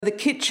The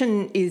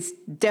kitchen is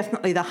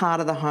definitely the heart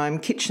of the home.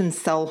 Kitchens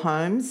sell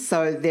homes,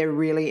 so they're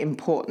really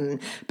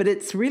important. But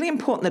it's really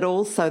important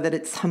that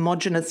it's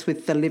homogenous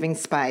with the living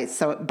space,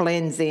 so it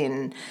blends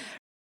in.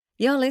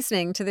 You're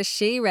listening to the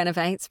She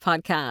Renovates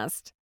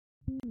podcast.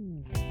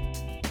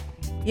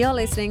 You're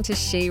listening to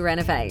She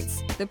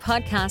Renovates, the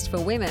podcast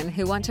for women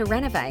who want to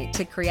renovate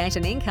to create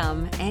an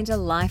income and a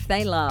life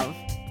they love.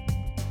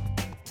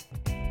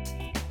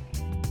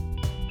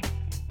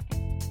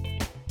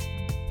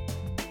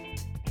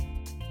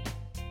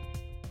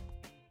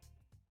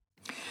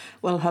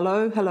 Well,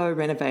 hello,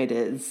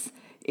 renovators.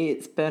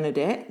 It's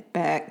Bernadette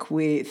back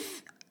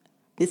with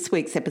this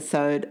week's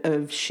episode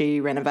of She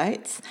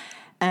Renovates.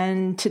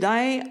 And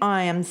today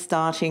I am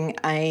starting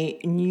a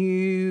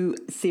new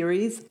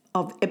series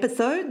of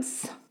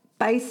episodes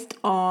based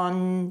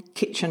on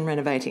kitchen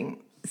renovating.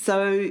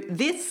 So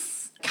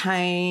this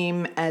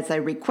came as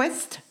a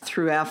request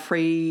through our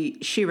free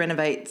She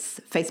Renovates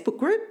Facebook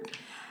group.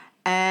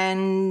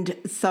 And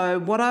so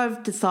what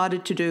I've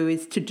decided to do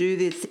is to do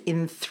this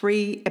in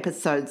 3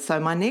 episodes. So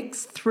my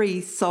next 3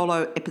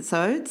 solo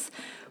episodes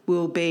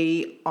will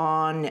be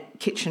on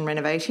kitchen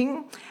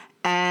renovating.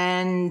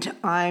 And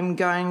I'm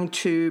going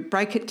to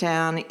break it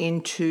down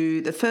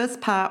into the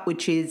first part,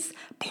 which is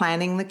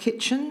planning the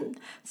kitchen.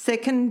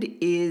 Second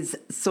is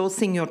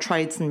sourcing your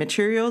trades and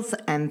materials.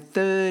 And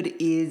third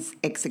is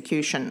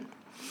execution.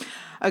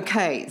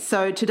 Okay,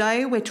 so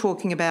today we're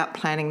talking about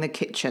planning the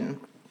kitchen.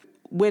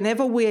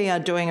 Whenever we are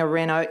doing a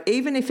reno,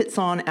 even if it's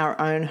on our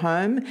own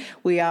home,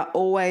 we are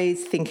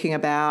always thinking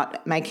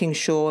about making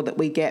sure that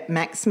we get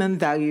maximum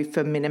value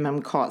for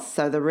minimum cost.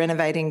 So the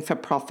renovating for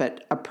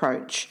profit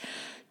approach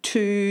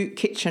to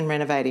kitchen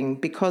renovating,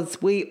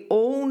 because we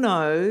all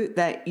know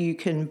that you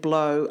can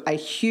blow a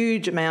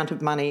huge amount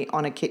of money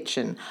on a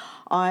kitchen.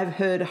 I've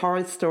heard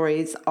horror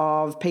stories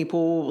of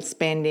people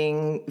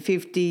spending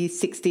 50,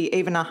 60,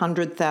 even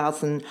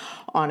 100,000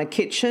 on a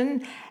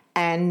kitchen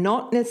and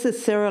not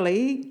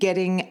necessarily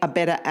getting a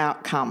better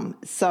outcome.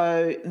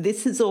 So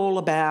this is all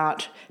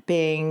about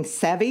being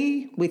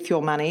savvy with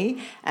your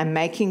money and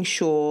making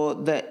sure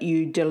that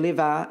you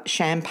deliver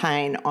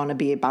champagne on a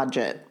beer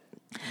budget.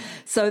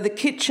 So the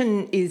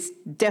kitchen is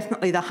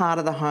definitely the heart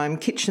of the home.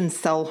 Kitchens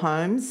sell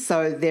homes,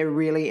 so they're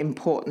really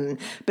important.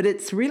 But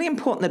it's really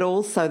important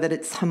that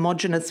it's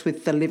homogenous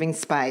with the living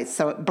space,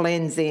 so it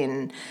blends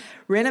in.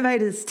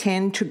 Renovators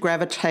tend to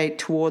gravitate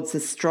towards a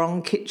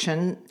strong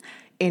kitchen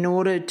in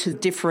order to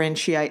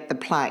differentiate the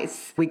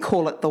place. We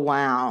call it the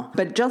wow.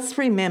 But just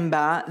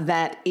remember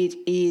that it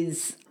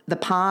is the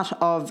part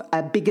of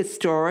a bigger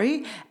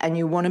story, and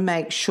you want to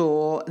make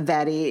sure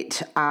that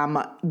it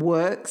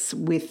works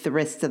with the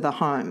rest of the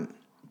home.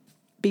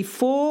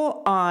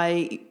 Before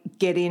I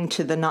get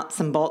into the nuts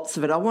and bolts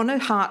of it, I want to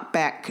hark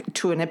back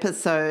to an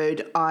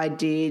episode I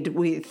did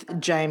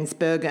with James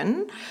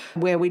Bergen,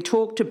 where we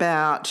talked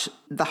about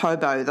the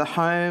HOBO, the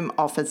Home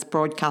Office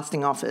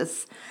Broadcasting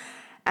Office.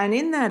 And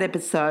in that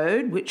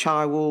episode, which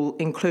I will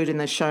include in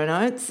the show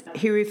notes,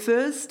 he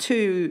refers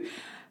to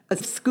a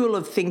school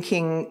of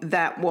thinking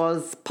that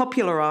was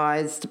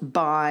popularised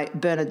by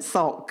Bernard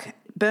Salk.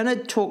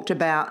 Bernard talked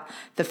about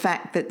the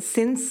fact that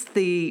since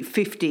the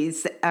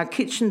 50s, our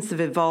kitchens have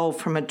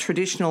evolved from a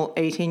traditional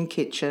eat-in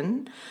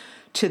kitchen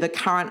to the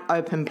current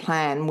open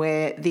plan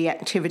where the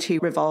activity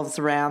revolves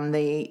around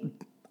the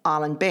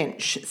island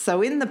bench.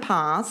 So in the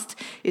past,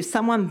 if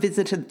someone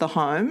visited the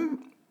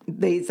home,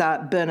 these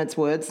are Bernard's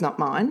words, not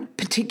mine,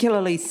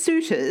 particularly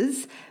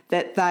suitors,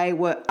 that they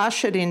were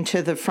ushered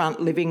into the front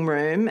living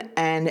room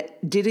and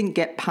didn't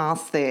get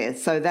past there.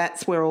 So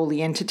that's where all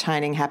the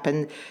entertaining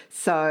happened.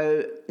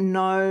 So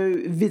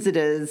no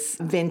visitors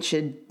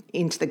ventured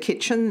into the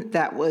kitchen.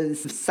 That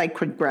was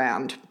sacred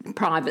ground,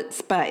 private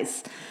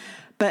space.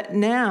 But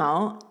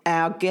now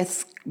our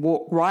guests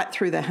walk right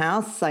through the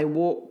house. They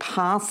walk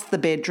past the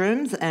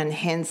bedrooms, and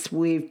hence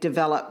we've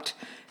developed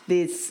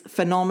this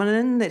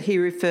phenomenon that he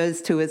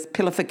refers to as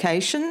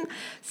pillification.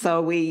 So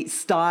we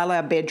style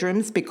our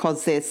bedrooms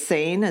because they're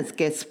seen as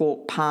guests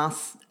walk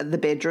past the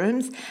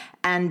bedrooms,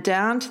 and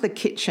down to the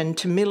kitchen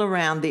to mill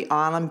around the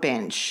island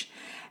bench.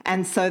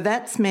 And so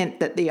that's meant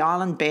that the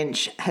island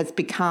bench has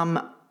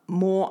become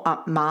more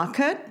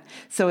upmarket.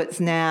 So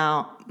it's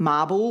now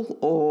marble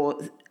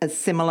or a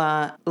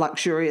similar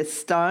luxurious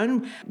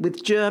stone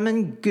with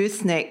German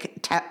gooseneck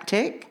tap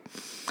tech.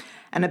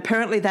 And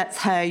apparently that's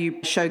how you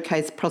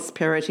showcase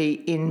prosperity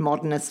in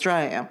modern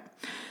Australia.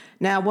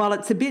 Now, while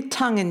it's a bit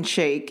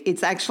tongue-in-cheek,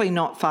 it's actually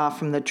not far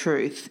from the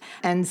truth.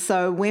 And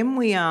so when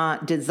we are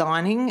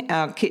designing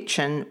our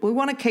kitchen, we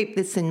want to keep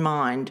this in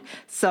mind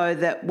so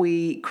that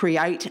we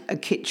create a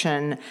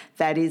kitchen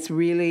that is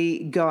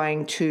really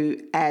going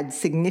to add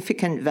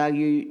significant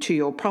value to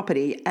your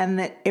property and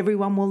that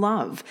everyone will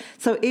love.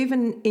 So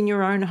even in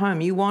your own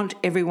home, you want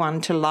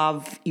everyone to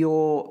love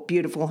your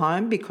beautiful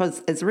home,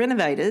 because as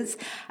renovators,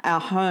 our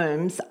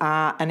homes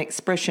are an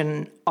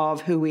expression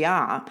of who we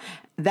are.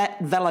 That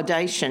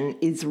validation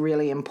is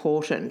really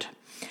important,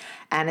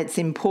 and it's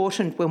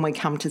important when we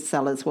come to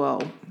sell as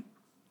well.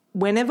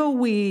 Whenever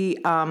we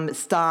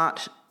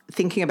start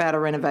thinking about a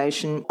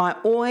renovation, I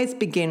always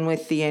begin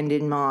with the end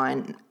in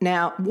mind.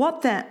 Now,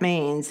 what that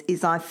means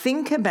is I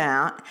think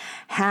about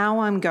how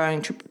I'm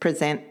going to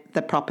present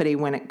the property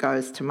when it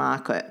goes to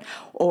market,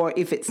 or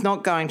if it's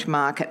not going to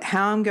market,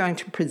 how I'm going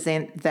to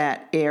present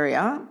that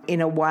area in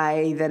a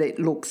way that it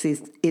looks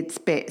its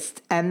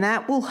best. And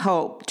that will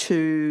help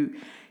to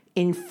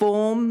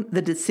inform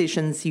the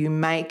decisions you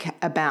make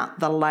about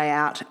the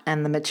layout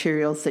and the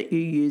materials that you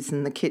use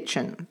in the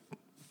kitchen.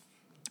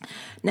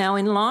 Now,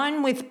 in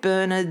line with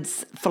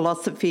Bernard's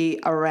philosophy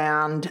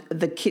around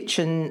the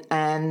kitchen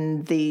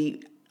and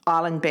the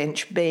island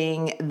bench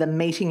being the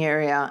meeting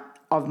area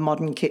of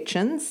modern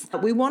kitchens,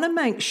 we want to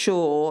make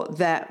sure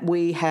that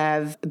we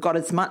have got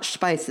as much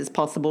space as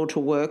possible to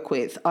work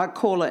with. I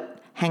call it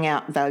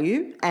hangout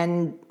value,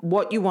 and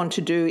what you want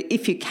to do,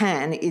 if you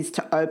can, is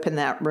to open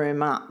that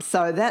room up.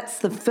 So that's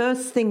the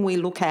first thing we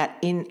look at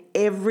in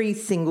every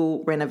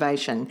single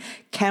renovation.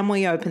 Can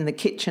we open the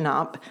kitchen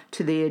up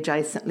to the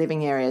adjacent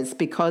living areas?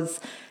 Because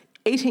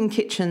eating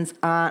kitchens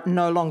are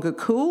no longer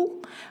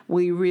cool.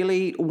 We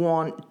really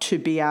want to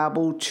be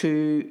able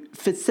to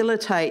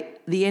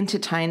facilitate the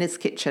entertainer's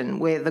kitchen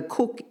where the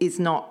cook is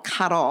not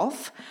cut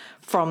off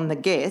from the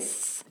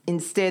guests.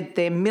 Instead,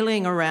 they're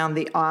milling around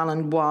the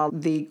island while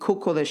the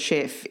cook or the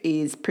chef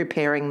is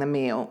preparing the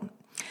meal.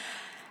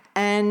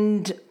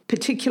 And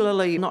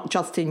particularly not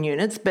just in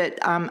units, but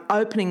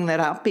opening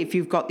that up, if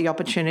you've got the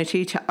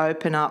opportunity to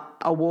open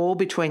up a wall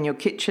between your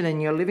kitchen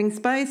and your living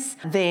space,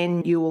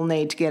 then you will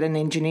need to get an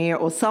engineer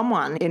or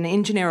someone, an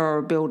engineer or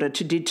a builder,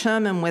 to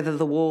determine whether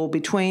the wall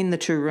between the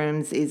two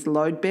rooms is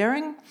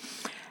load-bearing.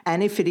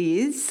 And if it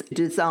is,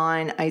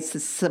 design a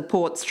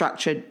support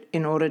structure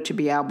in order to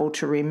be able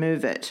to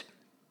remove it.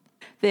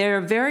 There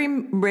are very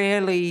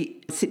rarely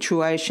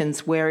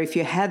situations where if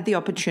you had the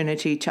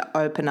opportunity to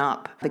open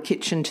up the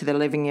kitchen to the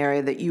living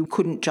area that you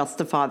couldn't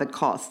justify the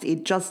cost.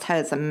 It just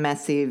has a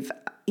massive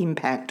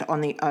impact on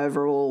the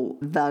overall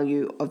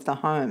value of the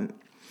home.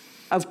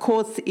 Of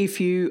course, if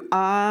you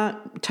are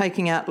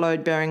taking out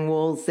load-bearing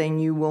walls, then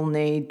you will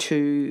need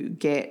to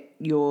get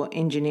your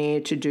engineer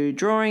to do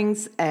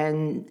drawings,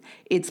 and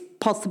it's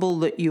possible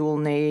that you will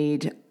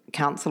need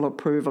council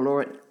approval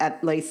or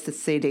at least a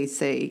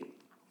CDC.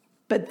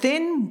 But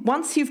then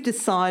once you've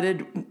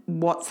decided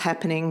what's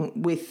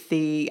happening with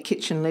the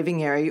kitchen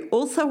living area, you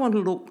also want to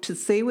look to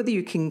see whether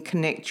you can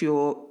connect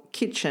your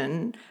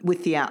kitchen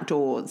with the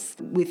outdoors.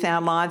 With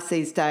our lives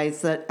these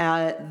days,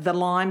 the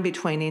line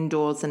between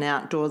indoors and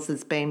outdoors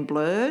has been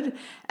blurred,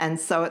 and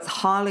so it's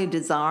highly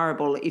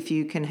desirable if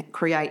you can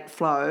create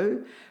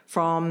flow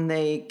from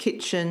the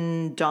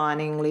kitchen,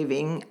 dining,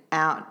 living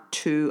out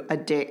to a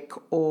deck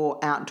or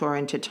outdoor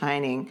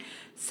entertaining.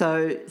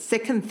 So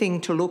second thing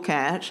to look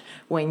at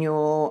when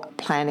you're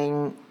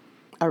planning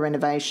a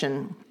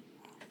renovation.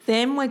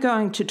 Then we're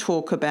going to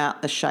talk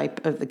about the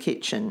shape of the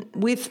kitchen.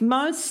 With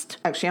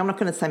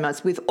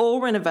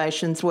all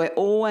renovations, we're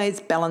always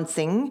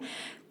balancing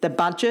the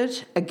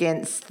budget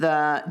against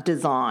the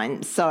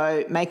design.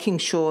 So making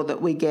sure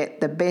that we get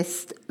the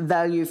best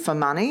value for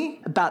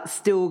money, but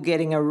still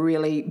getting a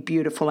really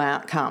beautiful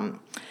outcome.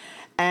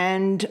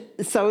 And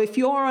so if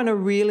you're on a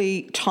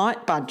really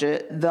tight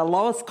budget, the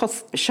lowest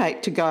cost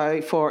shape to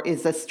go for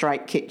is a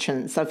straight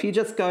kitchen. So if you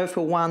just go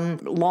for one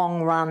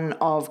long run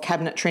of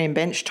cabinetry and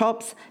bench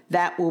tops,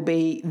 that will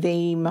be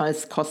the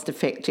most cost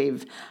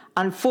effective.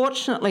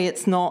 Unfortunately,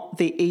 it's not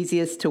the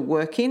easiest to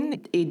work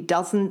in. It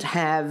doesn't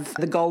have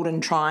the golden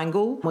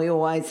triangle we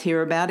always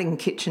hear about in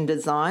kitchen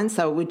design,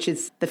 which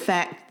is the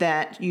fact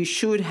that you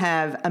should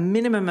have a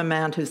minimum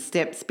amount of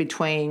steps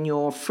between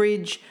your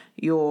fridge,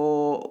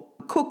 your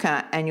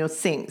cooker and your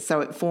sink,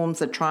 so it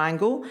forms a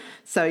triangle.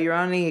 So you're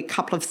only a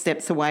couple of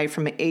steps away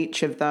from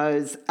each of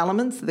those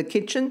elements of the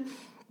kitchen.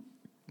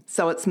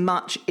 So it's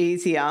much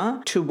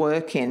easier to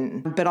work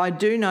in. But I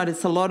do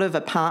notice a lot of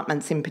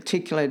apartments in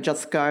particular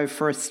just go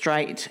for a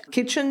straight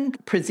kitchen,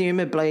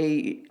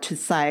 presumably to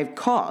save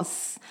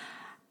costs.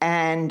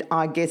 And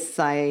I guess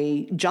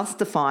they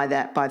justify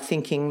that by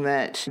thinking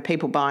that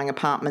people buying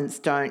apartments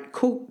don't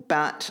cook,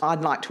 but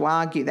I'd like to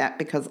argue that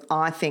because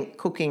I think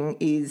cooking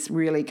is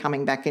really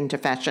coming back into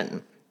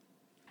fashion.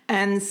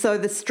 And so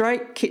the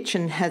straight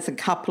kitchen has a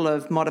couple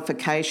of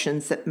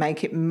modifications that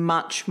make it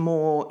much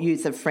more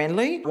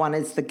user-friendly. One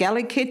is the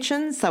galley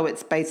kitchen, so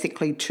it's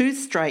basically two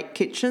straight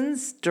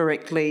kitchens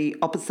directly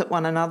opposite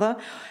one another.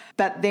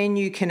 But then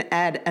you can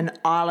add an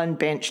island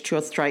bench to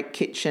your straight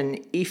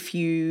kitchen if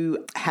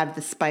you have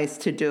the space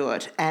to do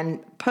it. And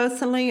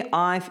personally,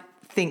 I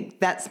think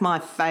that's my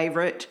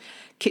favourite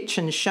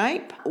kitchen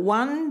shape.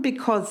 One,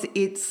 because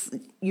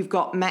you've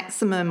got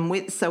maximum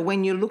width, so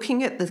when you're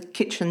looking at the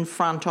kitchen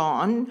front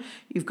on,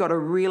 you've got a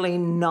really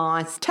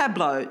nice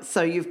tableau.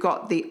 So you've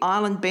got the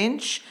island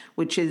bench,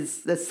 which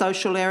is the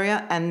social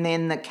area, and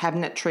then the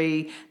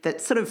cabinetry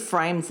that sort of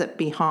frames it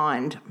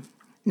behind.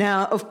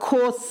 Now, of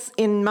course,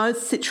 in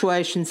most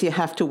situations, you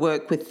have to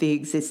work with the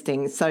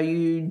existing. So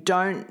you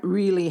don't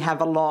really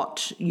have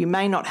you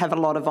may not have a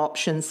lot of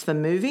options for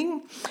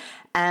moving.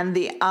 And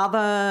the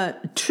other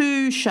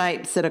two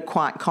shapes that are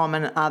quite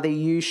common are the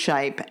U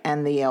shape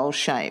and the L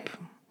shape.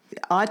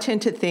 I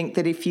tend to think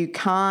that if you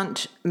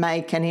can't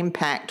make an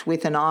impact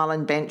with an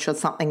island bench or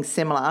something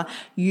similar,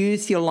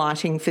 use your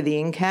lighting for the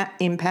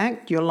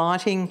impact, your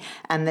lighting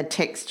and the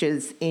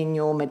textures in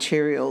your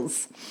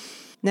materials.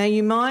 Now,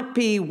 you might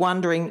be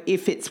wondering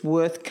if it's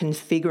worth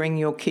configuring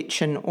your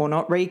kitchen or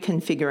not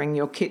reconfiguring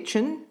your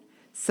kitchen.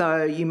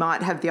 So you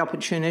might have the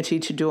opportunity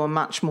to do a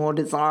much more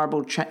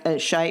desirable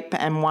shape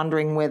and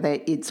wondering whether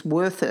it's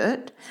worth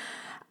it.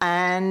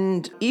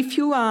 And if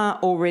you are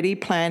already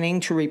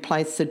planning to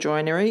replace the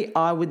joinery,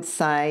 I would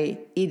say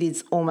it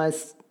is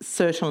almost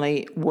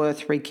certainly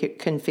worth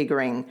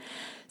reconfiguring.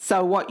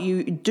 So what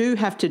you do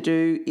have to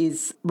do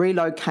is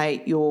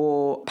relocate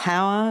your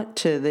power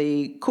to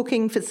the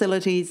cooking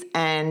facilities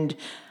and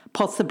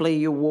possibly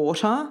your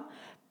water.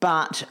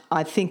 But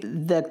I think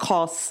the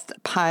cost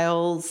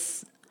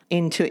pales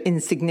into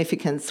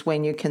insignificance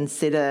when you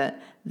consider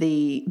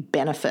the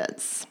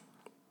benefits.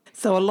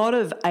 So a lot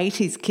of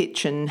 80s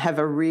kitchen have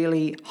a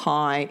really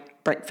high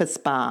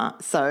breakfast bar.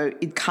 So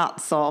it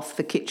cuts off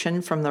the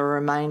kitchen from the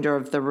remainder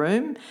of the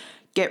room.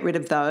 Get rid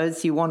of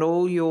those. You want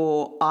all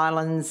your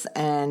islands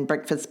and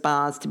breakfast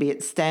bars to be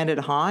at standard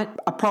height,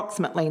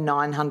 approximately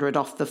 900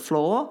 off the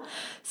floor,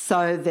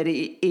 so that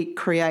it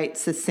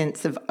creates a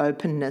sense of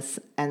openness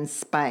and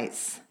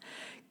space.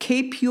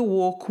 Keep your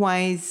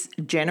walkways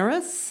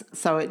generous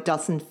so it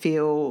doesn't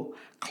feel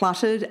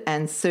cluttered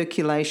and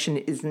circulation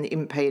isn't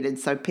impeded,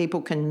 so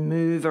people can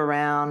move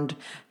around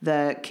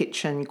the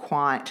kitchen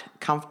quite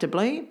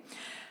comfortably.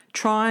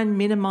 Try and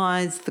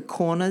minimise the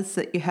corners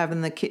that you have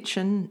in the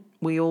kitchen.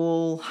 We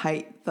all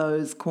hate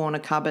those corner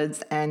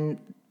cupboards and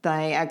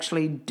they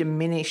actually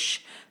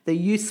diminish the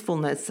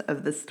usefulness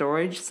of the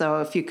storage. So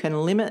if you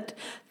can limit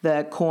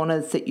the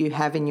corners that you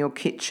have in your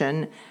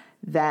kitchen,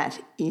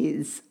 that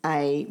is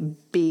a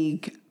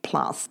big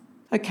plus.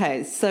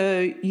 Okay,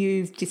 so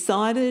you've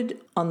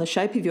decided on the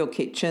shape of your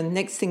kitchen.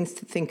 Next thing's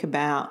to think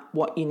about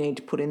what you need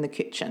to put in the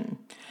kitchen.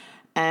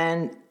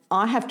 And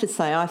I have to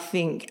say, I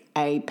think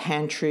a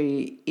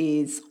pantry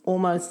is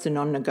almost a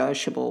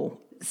non-negotiable.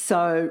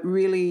 So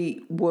really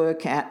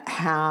work at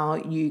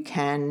how you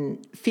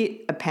can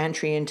fit a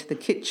pantry into the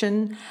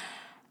kitchen.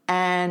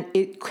 And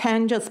it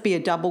can just be a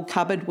double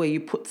cupboard where you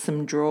put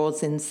some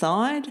drawers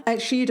inside.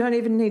 Actually, you don't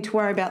even need to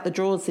worry about the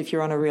drawers if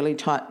you're on a really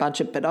tight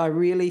budget, but I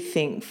really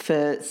think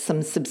for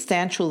some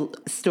substantial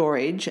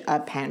storage, a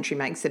pantry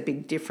makes a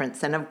big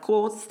difference. And of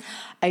course,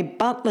 a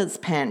butler's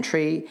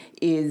pantry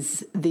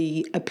is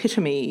the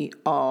epitome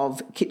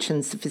of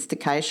kitchen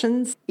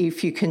sophistications.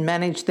 If you can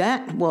manage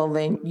that, well,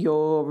 then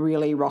you're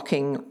really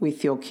rocking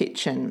with your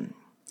kitchen.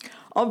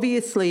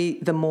 Obviously,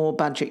 the more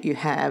budget you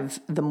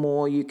have, the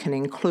more you can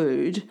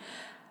include.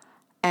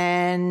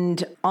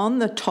 And on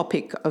the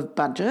topic of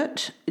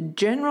budget,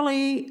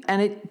 generally,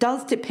 and it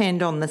does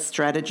depend on the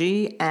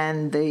strategy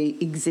and the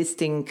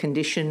existing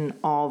condition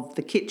of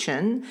the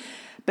kitchen,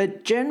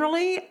 but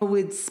generally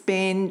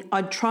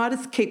I'd try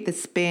to keep the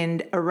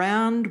spend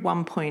around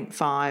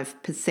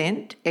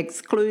 1.5%,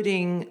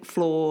 excluding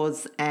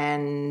floors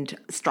and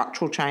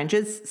structural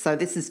changes. So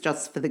this is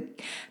just for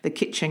the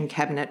kitchen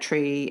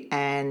cabinetry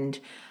and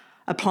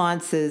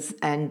appliances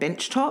and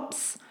bench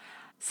tops.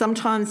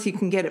 Sometimes you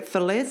can get it for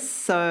less.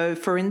 So,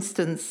 for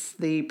instance,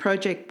 the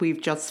project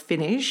we've just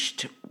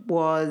finished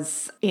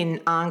was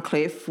in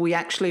Arncliffe. We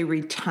actually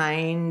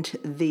retained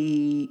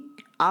the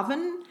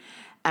oven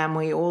and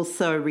we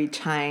also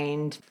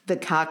retained the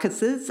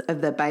carcasses of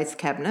the base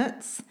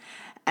cabinets,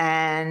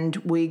 and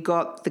we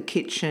got the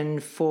kitchen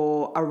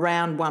for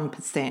around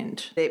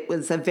 1%. It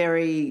was a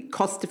very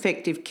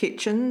cost-effective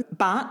kitchen,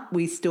 but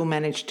we still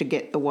managed to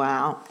get the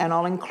wow. And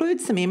I'll include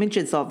some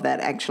images of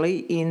that actually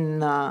in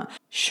the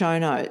show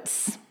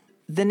notes.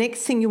 The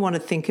next thing you want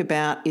to think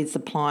about is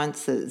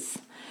appliances.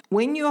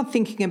 When you're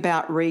thinking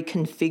about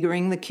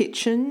reconfiguring the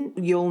kitchen,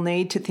 you'll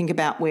need to think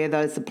about where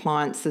those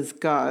appliances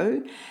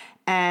go.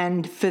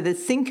 And for the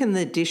sink and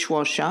the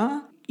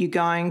dishwasher, you're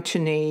going to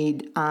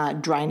need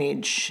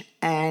drainage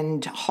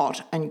and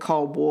hot and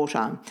cold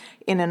water.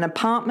 In an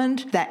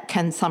apartment, that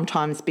can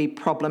sometimes be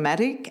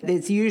problematic.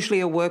 There's usually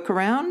a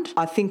workaround.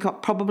 I think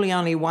probably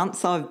only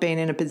once I've been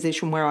in a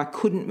position where I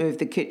couldn't move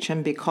the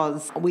kitchen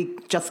because we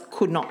just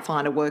could not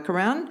find a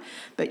workaround,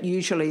 but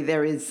usually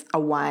there is a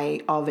way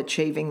of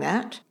achieving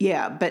that.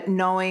 Yeah, but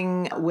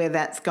knowing where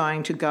that's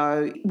going to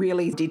go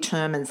really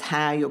determines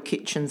how your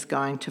kitchen's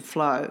going to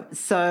flow.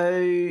 So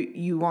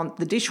you want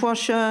the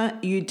dishwasher.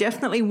 You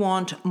definitely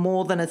want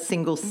more than a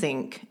single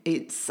sink.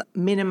 It's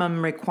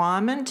minimum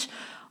requirement.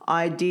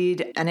 I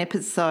did an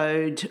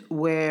episode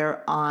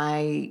where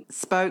I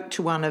spoke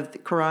to one of the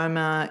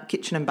Caroma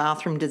kitchen and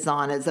bathroom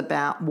designers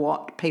about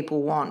what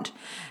people want,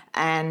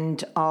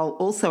 and I'll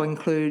also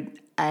include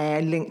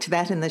a link to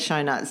that in the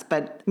show notes.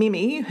 But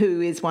Mimi, who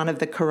is one of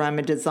the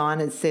Caroma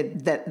designers,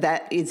 said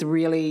that is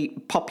really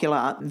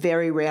popular.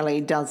 Very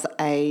rarely does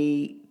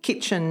a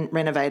kitchen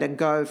renovator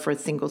go for a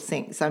single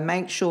sink. So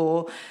make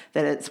sure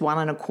that it's 1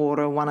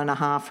 1/4, 1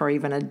 1/2, or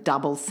even a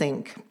double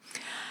sink.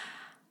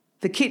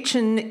 The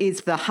kitchen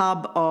is the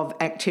hub of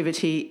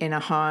activity in a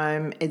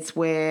home. It's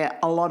where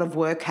a lot of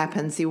work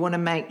happens. You want to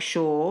make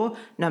sure,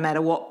 no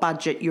matter what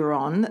budget you're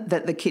on,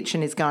 that the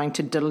kitchen is going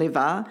to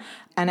deliver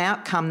an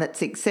outcome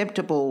that's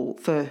acceptable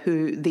for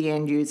who the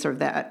end user of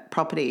that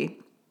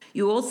property.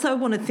 You also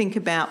want to think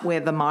about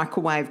where the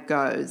microwave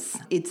goes.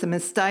 It's a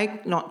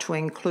mistake not to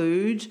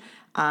include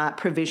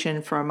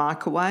provision for a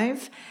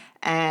microwave.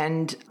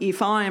 And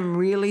if I am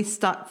really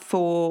stuck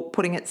for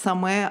putting it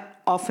somewhere,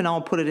 often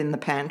I'll put it in the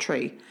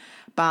pantry.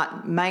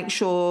 But make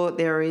sure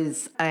there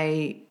is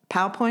a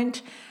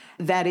PowerPoint,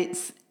 that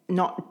it's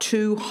not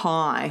too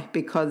high,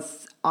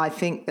 because I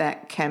think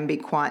that can be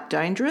quite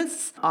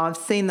dangerous. I've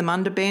seen them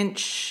under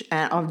bench,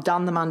 and I've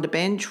done them under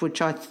bench,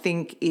 which I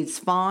think is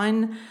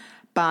fine.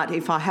 But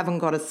if I haven't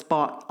got a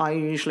spot, I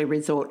usually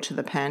resort to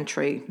the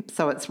pantry,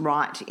 so it's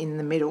right in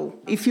the middle.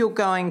 If you're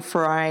going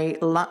for a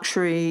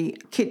luxury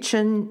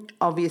kitchen,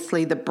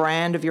 obviously the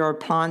brand of your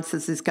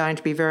appliances is going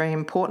to be very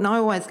important. I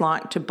always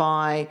like to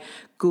buy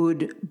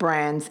good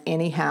brands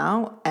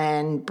anyhow,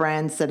 and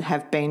brands that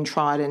have been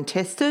tried and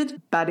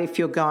tested. But if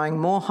you're going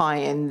more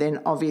high-end, then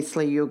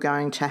obviously you're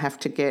going to have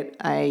to get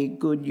a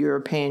good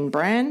European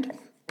brand,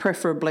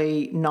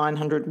 preferably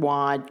 900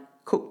 wide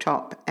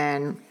cooktop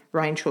and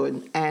range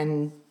hood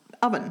and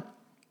oven.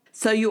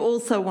 So you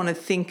also want to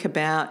think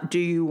about, do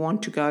you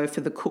want to go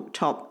for the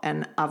cooktop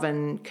and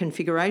oven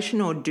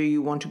configuration, or do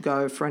you want to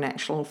go for an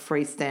actual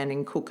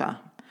freestanding cooker?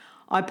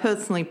 I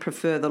personally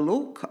prefer the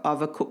look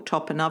of a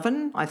cooktop and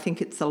oven. I think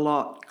it's a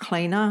lot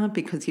cleaner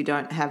because you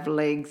don't have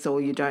legs,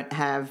 or you don't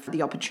have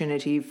the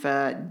opportunity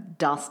for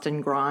dust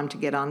and grime to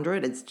get under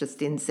it. It's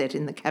just inset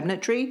in the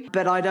cabinetry.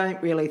 But I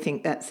don't really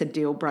think that's a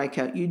deal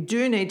breaker. You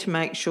do need to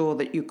make sure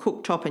that your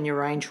cooktop and your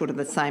range hood are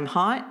the same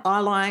height. I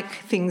like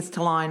things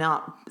to line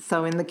up.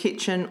 So in the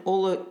kitchen,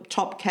 all the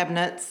top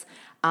cabinets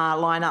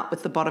line up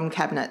with the bottom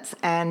cabinets.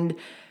 And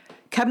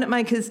cabinet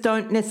makers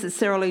don't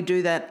necessarily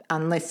do that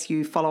unless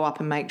you follow up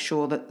and make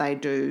sure that they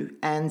do.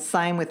 And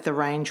same with the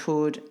range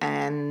hood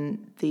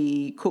and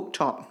the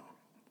cooktop.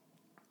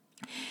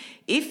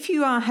 If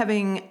you are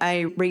having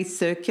a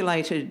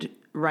recirculated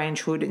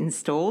range hood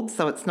installed,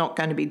 so it's not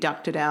going to be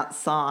ducted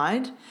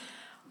outside,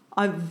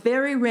 I've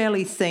very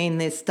rarely seen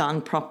this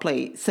done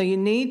properly. So you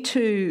need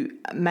to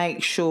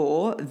make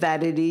sure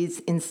that it is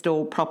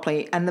installed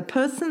properly. And the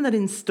person that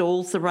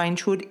installs the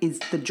range hood is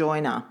the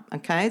joiner,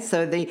 okay?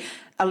 So the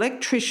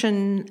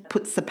electrician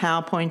puts the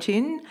PowerPoint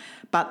in,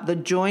 but the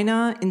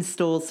joiner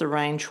installs the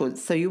range hood.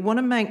 So you want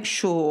to make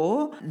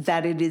sure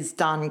that it is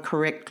done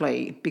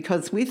correctly,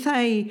 because with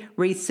a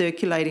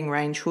recirculating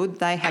range hood,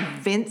 they have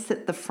vents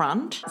at the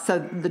front. So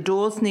the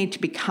doors need to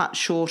be cut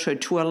shorter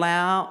to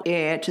allow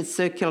air to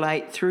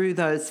circulate through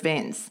those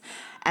vents.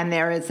 And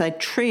there is a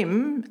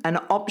trim, an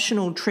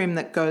optional trim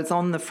that goes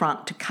on the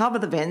front to cover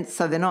the vents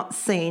so they're not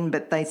seen,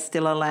 but they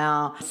still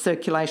allow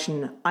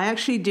circulation. I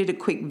actually did a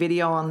quick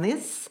video on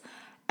this,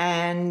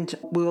 and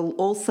we'll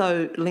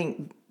also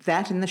link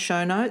that in the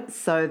show notes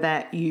so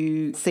that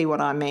you see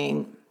what I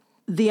mean.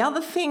 The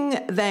other thing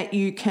that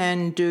you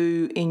can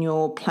do in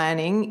your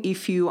planning,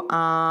 if you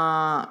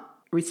are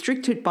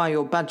restricted by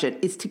your budget,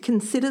 is to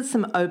consider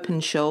some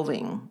open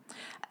shelving.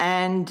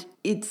 And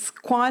it's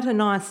quite a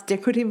nice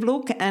decorative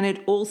look, and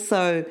it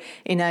also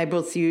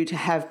enables you to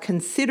have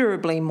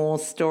considerably more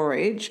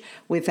storage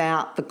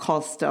without the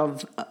cost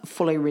of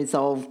fully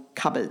resolved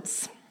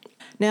cupboards.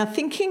 Now,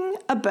 thinking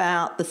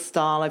about the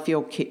style of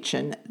your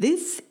kitchen,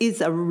 this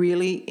is a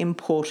really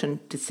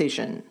important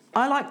decision.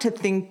 I like to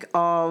think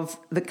of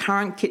the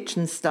current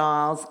kitchen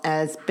styles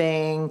as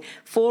being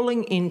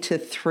falling into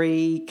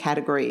three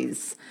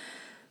categories.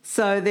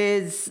 So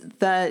there's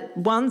the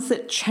ones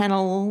that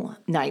channel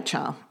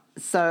nature.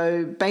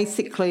 So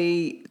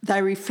basically,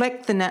 they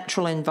reflect the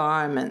natural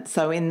environment.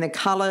 So in the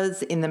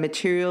colours, in the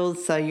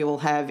materials, so you'll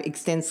have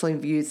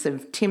extensive use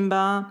of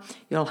timber,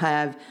 you'll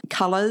have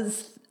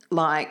colours,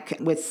 like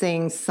we're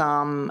seeing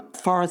some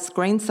forest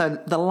green, so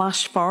the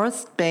lush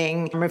forest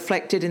being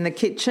reflected in the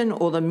kitchen,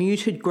 or the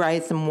muted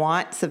greys and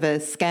whites of a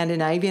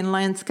Scandinavian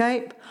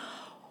landscape,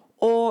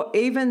 or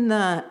even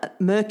the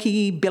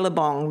murky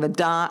billabong, the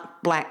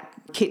dark black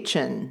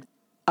kitchen.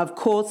 Of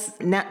course,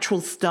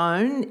 natural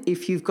stone,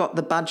 if you've got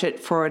the budget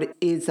for it,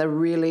 is a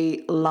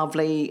really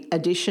lovely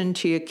addition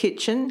to your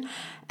kitchen.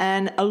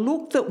 And a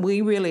look that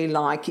we really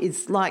like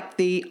is like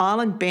the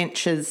island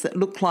benches that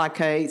look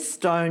like a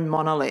stone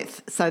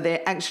monolith. So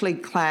they're actually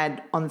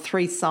clad on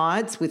three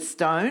sides with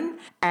stone,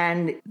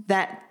 and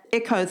that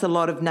echoes a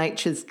lot of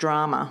nature's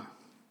drama.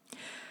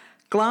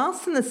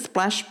 Glass in the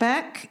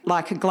splashback,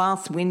 like a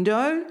glass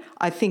window,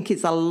 I think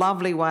is a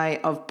lovely way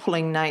of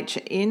pulling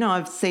nature in.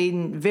 I've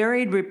seen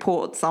varied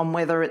reports on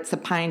whether it's a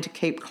pain to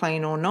keep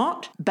clean or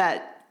not,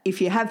 but if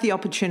you have the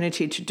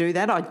opportunity to do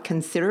that, I'd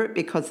consider it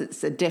because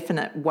it's a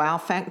definite wow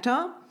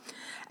factor.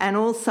 And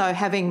also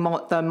having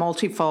the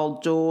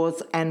multifold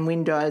doors and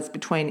windows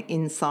between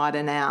inside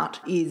and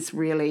out is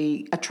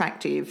really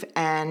attractive.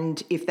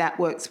 And if that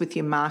works with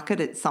your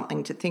market, it's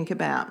something to think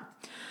about.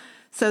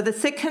 So the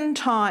second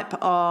type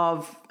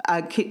of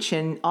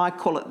kitchen, I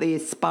call it the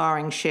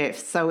aspiring chef.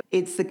 So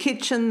it's the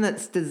kitchen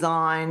that's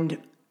designed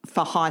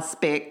for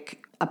high-spec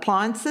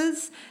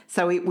appliances.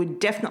 So it would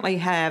definitely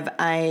have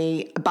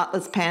a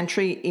butler's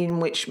pantry, in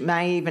which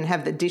may even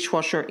have the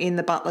dishwasher in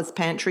the butler's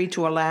pantry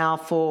to allow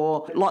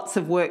for lots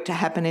of work to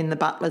happen in the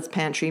butler's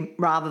pantry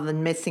rather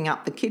than messing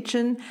up the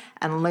kitchen,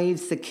 and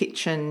leaves the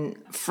kitchen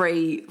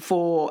free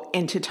for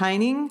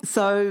entertaining.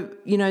 So,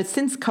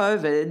 since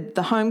COVID,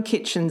 the home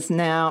kitchen's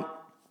now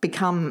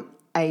become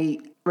a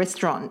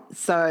restaurant.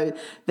 So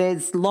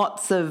there's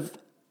lots of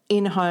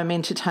in-home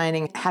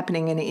entertaining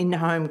happening and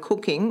in-home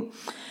cooking.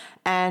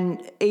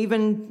 And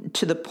even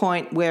to the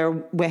point where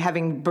we're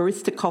having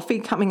barista coffee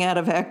coming out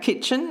of our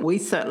kitchen. We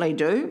certainly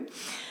do.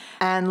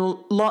 And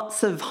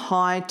lots of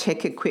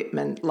high-tech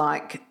equipment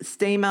like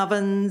steam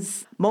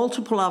ovens,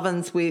 multiple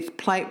ovens with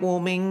plate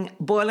warming,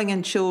 boiling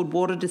and chilled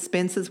water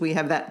dispensers, we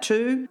have that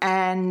too,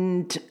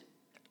 and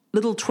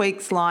little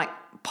tweaks like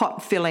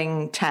pot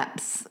filling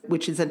taps,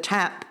 which is a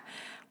tap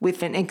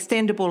with an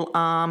extendable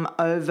arm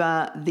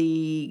over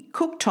the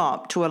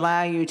cooktop to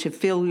allow you to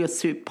fill your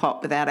soup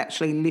pot without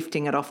actually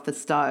lifting it off the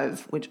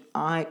stove, which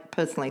I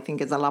personally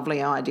think is a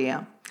lovely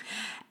idea.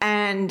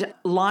 And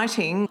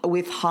lighting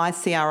with high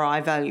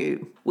CRI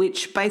value,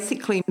 which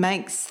basically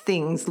makes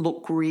things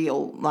look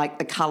real, like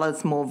the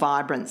colours more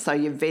vibrant, so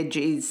your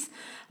veggies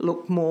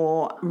look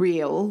more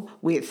real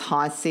with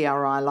high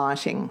CRI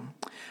lighting.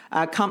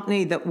 A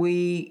company that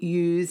we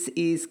use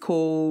is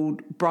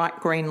called Bright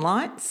Green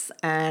Lights,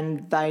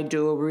 and they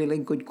do a really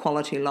good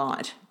quality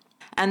light.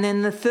 And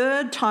then the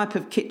third type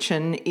of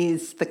kitchen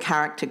is the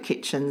character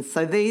kitchens.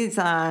 So these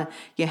are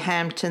your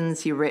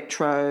Hamptons, your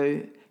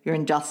retro, your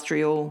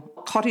industrial.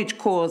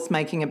 Cottagecore's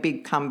making a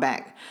big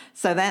comeback.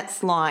 So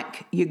that's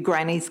like your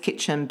granny's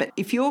kitchen. But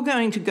if you're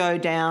going to go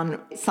down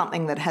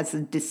something that has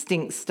a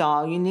distinct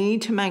style, you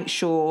need to make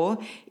sure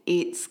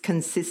it's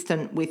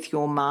consistent with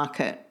your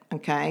market.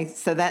 Okay,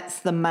 so that's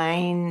the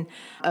main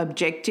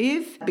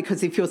objective,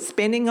 because if you're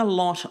spending a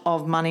lot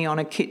of money on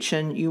a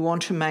kitchen, you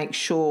want to make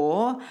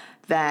sure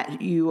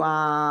that you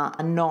are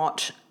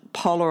not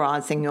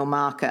polarising your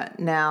market.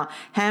 Now,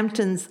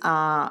 Hamptons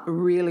are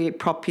really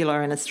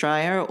popular in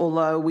Australia,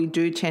 although we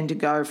do tend to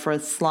go for a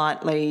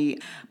slightly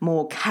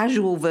more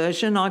casual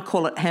version. I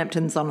call it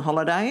Hamptons on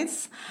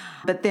holidays.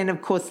 But then,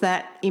 of course,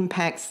 that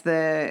impacts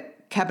the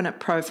cabinet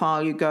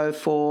profile you go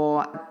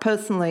for.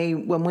 Personally,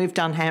 when we've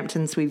done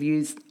Hamptons, we've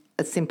used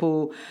a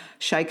simple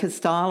shaker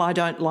style. I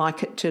don't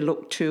like it to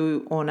look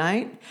too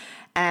ornate.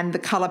 And the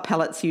colour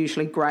palette's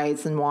usually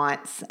greys and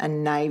whites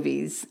and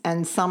navies,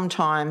 and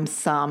sometimes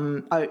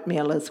some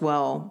oatmeal as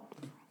well.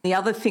 The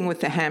other thing with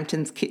the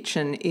Hamptons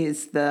kitchen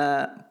is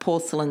the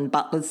porcelain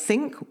butler's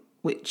sink,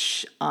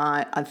 which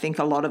I think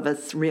a lot of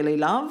us really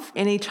love.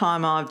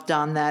 Anytime I've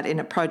done that in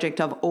a project,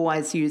 I've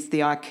always used the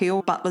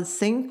IKEA butler's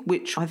sink,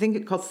 which I think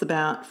it costs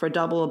about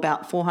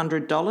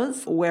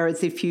 $400.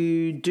 Whereas if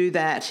you do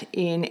that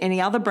in any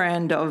other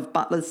brand of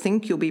butler's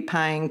sink, you'll be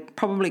paying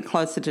probably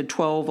closer to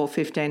 $1,200 or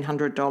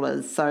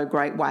 $1,500. So a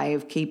great way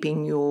of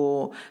keeping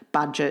your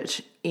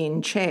budget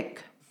in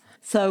check.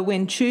 So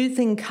when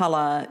choosing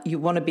colour, you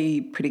want to be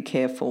pretty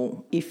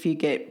careful. If you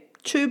get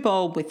too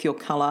bold with your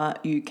colour,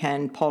 you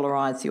can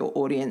polarise your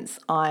audience.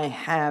 I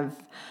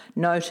have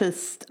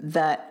noticed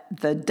that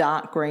the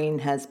dark green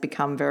has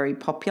become very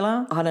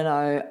popular. I don't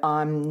know,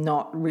 I'm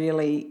not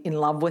really in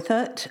love with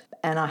it.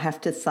 And I have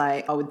to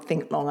say, I would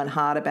think long and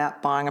hard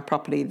about buying a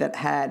property that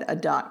had a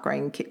dark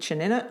green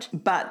kitchen in it.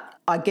 But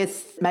I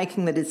guess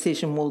making the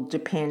decision will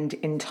depend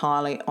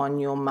entirely on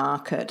your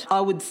market. I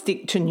would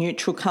stick to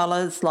neutral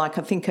colours, like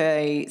I think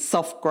a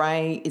soft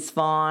grey is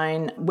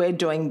fine. We're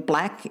doing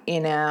black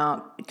in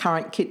our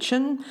current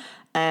kitchen,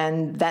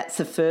 and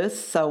that's a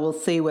first, so we'll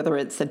see whether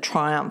it's a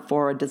triumph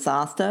or a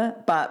disaster.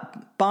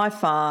 But by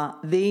far,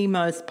 the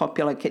most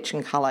popular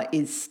kitchen colour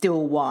is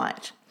still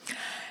white.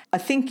 I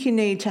think you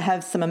need to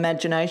have some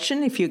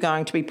imagination if you're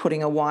going to be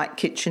putting a white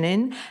kitchen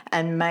in,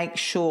 and make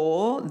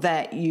sure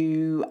that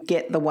you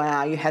get the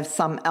wow, you have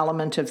some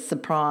element of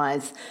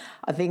surprise.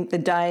 I think the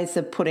days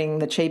of putting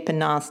the cheap and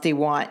nasty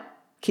white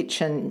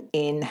kitchen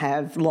in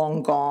have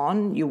long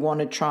gone. You want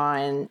to try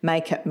and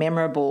make it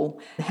memorable.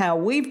 How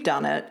we've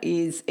done it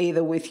is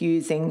either with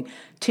using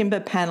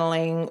timber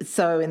panelling.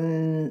 So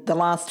in the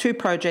last two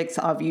projects,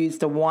 I've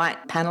used a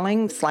white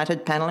panelling,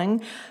 slatted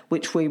panelling,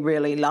 which we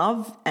really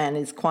love and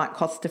is quite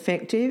cost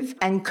effective.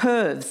 And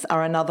curves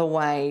are another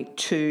way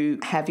to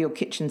have your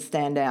kitchen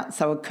stand out.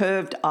 So a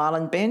curved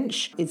island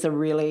bench is a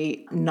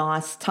really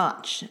nice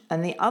touch.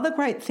 And the other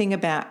great thing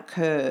about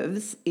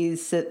curves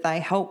is that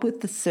they help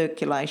with the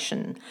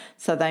circulation.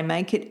 So they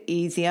make it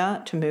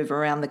easier to move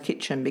around the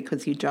kitchen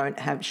because you don't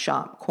have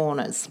sharp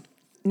corners.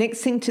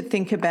 Next thing to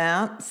think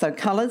about, so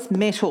colours,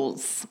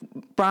 metals.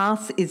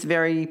 Brass is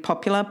very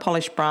popular.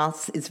 Polished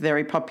brass is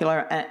very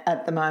popular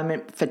at the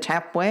moment for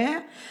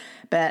tapware.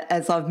 But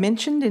as I've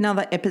mentioned in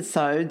other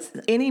episodes,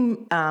 any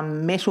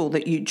metal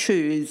that you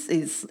choose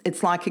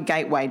it's like a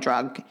gateway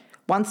drug.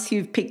 Once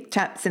you've picked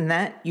taps in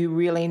that, you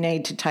really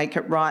need to take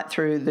it right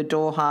through the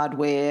door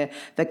hardware,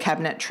 the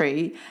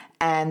cabinetry,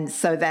 and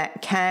so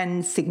that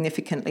can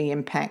significantly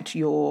impact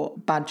your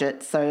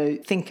budget. So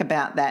think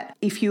about that.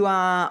 If you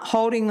are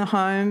holding the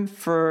home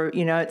for,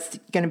 it's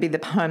going to be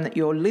the home that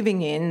you're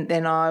living in,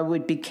 then I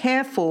would be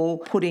careful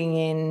putting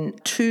in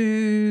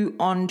too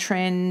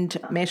on-trend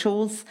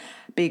metals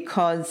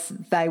because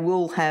they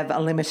will have a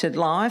limited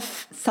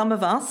life. Some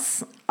of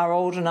us are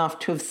old enough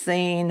to have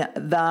seen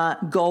the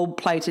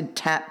gold-plated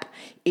tap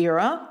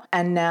era,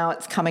 and now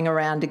it's coming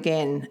around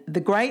again. The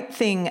great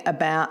thing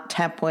about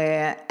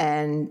tapware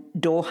and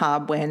door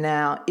hardware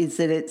now is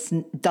that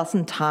it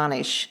doesn't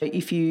tarnish.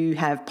 If you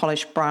have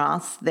polished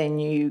brass, then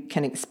you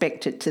can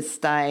expect it to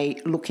stay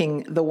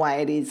looking the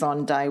way it is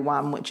on day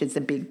one, which is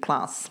a big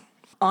plus.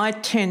 I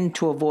tend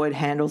to avoid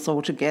handles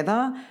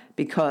altogether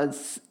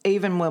because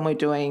even when we're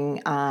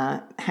doing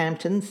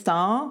Hampton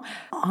style,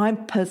 I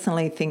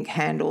personally think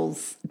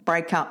handles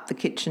break up the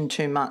kitchen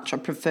too much. I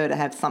prefer to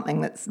have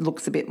something that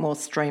looks a bit more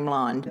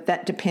streamlined.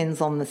 That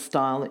depends on the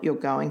style that you're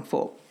going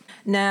for.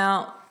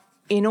 Now,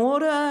 in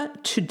order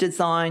to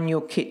design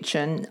your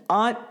kitchen,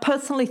 I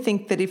personally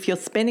think that if you're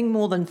spending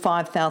more than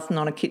 $5,000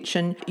 on a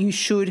kitchen, you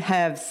should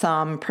have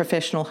some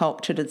professional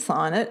help to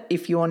design it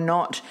if you're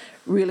not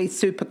really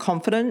super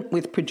confident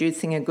with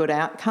producing a good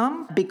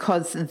outcome,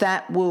 because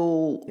that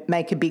will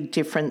make a big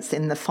difference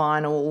in the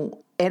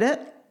final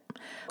edit.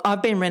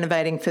 I've been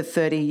renovating for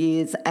 30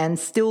 years and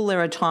still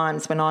there are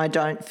times when I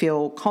don't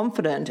feel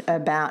confident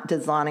about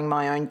designing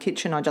my own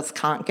kitchen. I just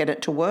can't get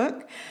it to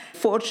work.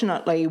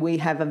 Fortunately, we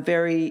have a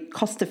very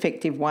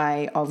cost-effective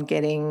way of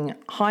getting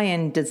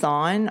high-end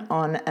design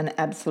on an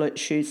absolute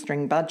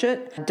shoestring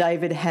budget.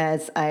 David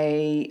has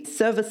a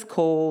service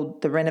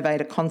called the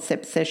Renovator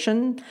Concept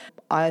Session.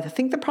 I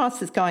think the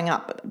price is going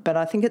up, but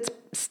I think it's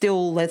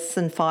still less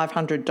than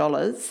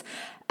 $500.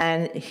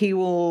 And he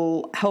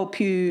will help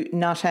you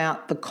nut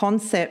out the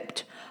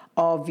concept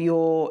of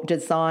your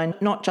design,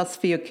 not just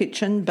for your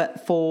kitchen,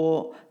 but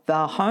for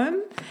the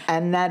home.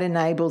 And that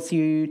enables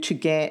you to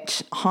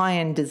get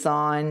high-end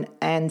design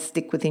and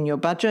stick within your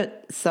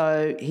budget.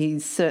 So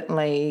he's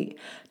certainly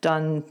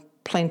done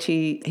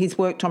plenty. He's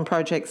worked on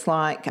projects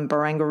like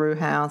Barangaroo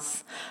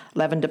House,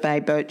 Lavender Bay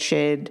Boat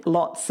Shed,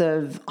 lots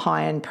of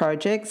high-end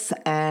projects.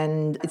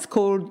 And it's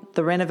called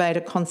the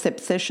Renovator Concept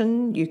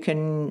Session. You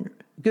can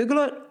Google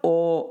it,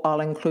 or I'll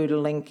include a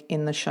link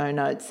in the show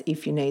notes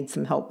if you need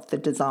some help with the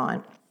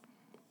design.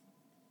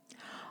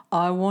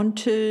 I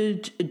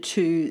wanted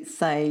to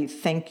say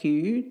thank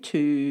you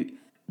to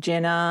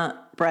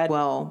Jenna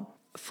Bradwell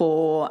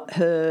for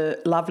her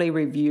lovely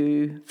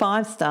review.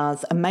 5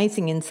 stars,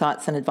 amazing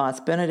insights and advice.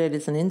 Bernadette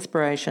is an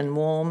inspiration,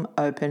 warm,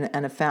 open,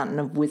 and a fountain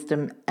of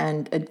wisdom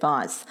and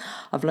advice.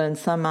 I've learned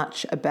so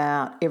much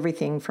about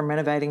everything from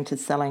renovating to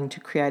selling to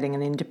creating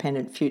an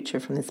independent future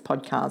from this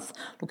podcast.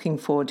 Looking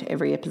forward to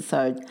every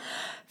episode.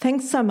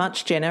 Thanks so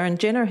much, Jenna. And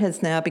Jenna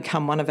has now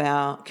become one of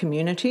our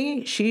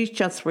community. She's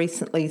just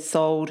recently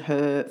sold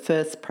her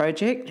first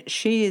project.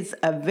 She is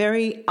a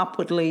very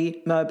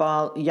upwardly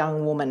mobile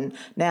young woman,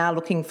 now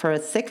looking for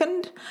a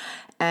second.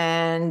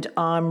 And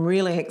I'm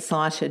really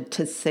excited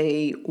to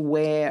see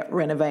where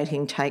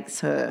renovating takes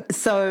her.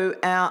 So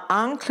our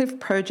Arncliffe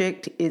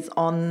project is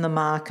on the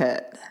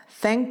market.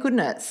 Thank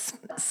goodness.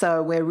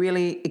 So we're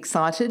really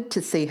excited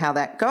to see how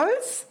that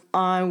goes.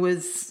 I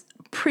was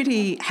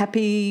pretty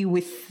happy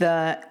with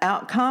the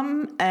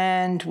outcome,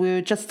 and we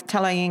were just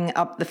tallying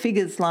up the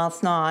figures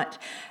last night,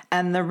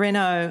 and the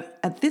reno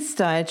at this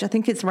stage I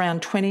think it's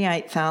around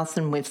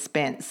 $28,000 we've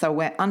spent, so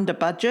we're under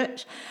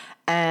budget,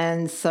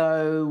 and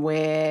so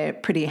we're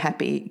pretty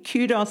happy.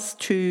 Kudos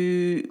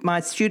to my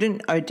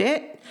student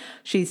Odette.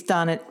 She's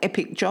done an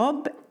epic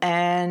job,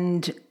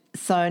 and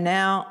so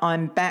now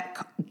I'm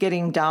back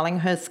getting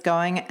Darlinghurst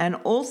going, and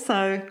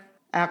also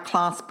our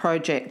class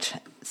project.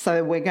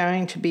 So we're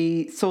going to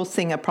be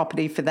sourcing a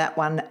property for that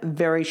one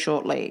very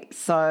shortly.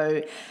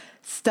 So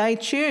stay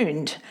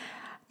tuned.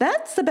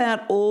 That's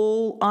about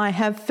all I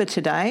have for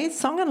today.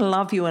 So I'm going to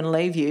love you and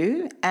leave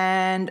you,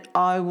 and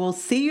I will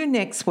see you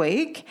next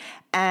week.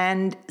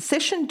 And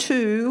session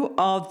 2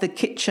 of the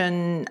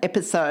kitchen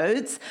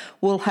episodes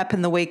will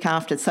happen the week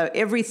after. So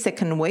every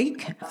second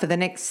week for the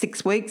next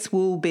 6 weeks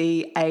will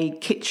be a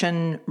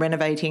kitchen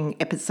renovating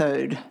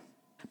episode.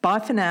 Bye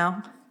for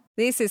now.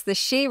 This is the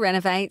She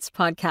Renovates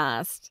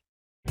podcast.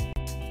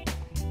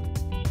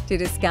 To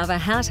discover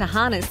how to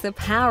harness the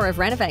power of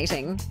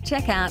renovating,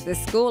 check out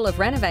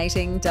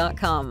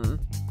theschoolofrenovating.com.